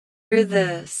Hear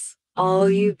this, all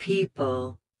you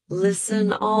people,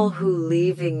 listen all who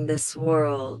leaving this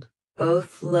world,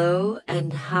 both low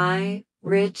and high,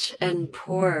 rich and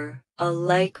poor,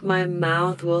 alike my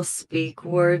mouth will speak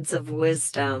words of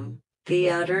wisdom, the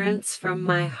utterance from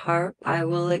my harp I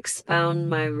will expound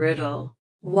my riddle.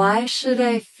 Why should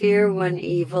I fear when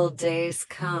evil days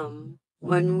come,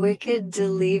 when wicked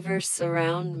deceivers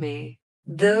surround me?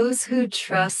 Those who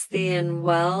trust thee in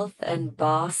wealth and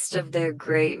boast of their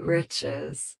great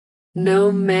riches.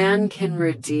 No man can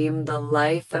redeem the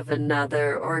life of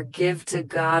another or give to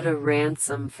God a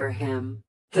ransom for him.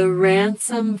 The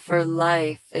ransom for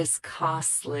life is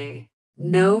costly.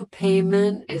 No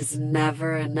payment is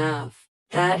never enough,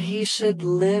 that he should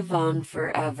live on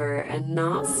forever and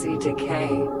not see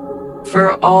decay.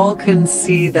 For all can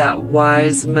see that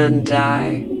wise men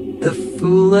die. The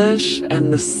foolish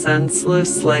and the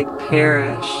senseless like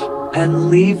perish, and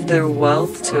leave their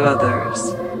wealth to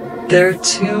others. Their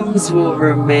tombs will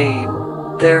remain,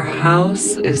 their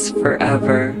house is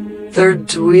forever, their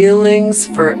dwellings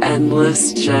for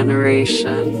endless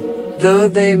generation. Though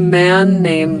they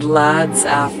man-named lads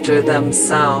after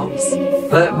themselves,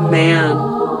 but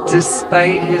man,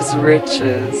 despite his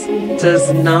riches,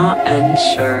 does not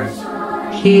ensure.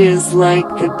 He is like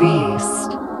the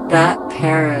beast that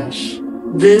perish.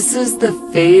 This is the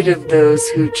fate of those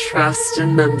who trust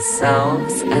in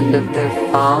themselves and of their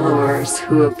followers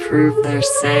who approve their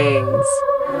sayings.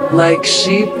 Like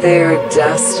sheep they are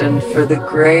destined for the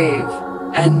grave,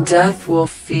 and death will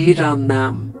feed on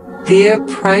them. The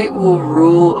upright will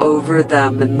rule over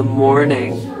them in the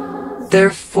morning.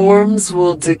 Their forms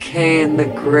will decay in the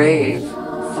grave,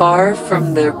 far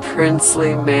from their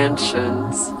princely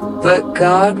mansions. But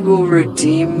God will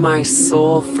redeem my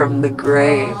soul from the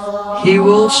grave. He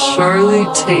will surely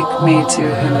take me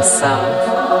to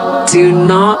himself. Do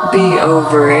not be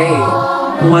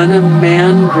overawed when a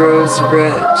man grows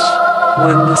rich,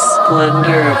 when the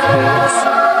splendor of his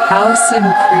house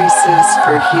increases,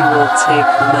 for he will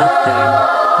take nothing.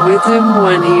 With him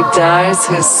when he dies,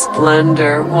 his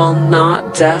splendor will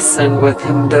not descend with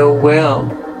him, though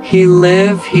will he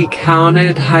live. He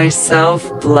counted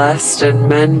himself blessed, and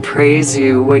men praise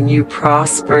you. When you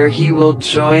prosper, he will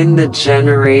join the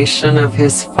generation of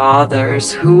his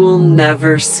fathers, who will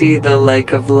never see the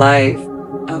like of life.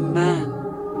 Amen.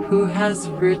 Who has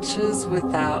riches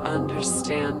without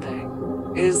understanding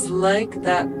is like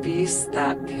that beast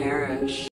that perish.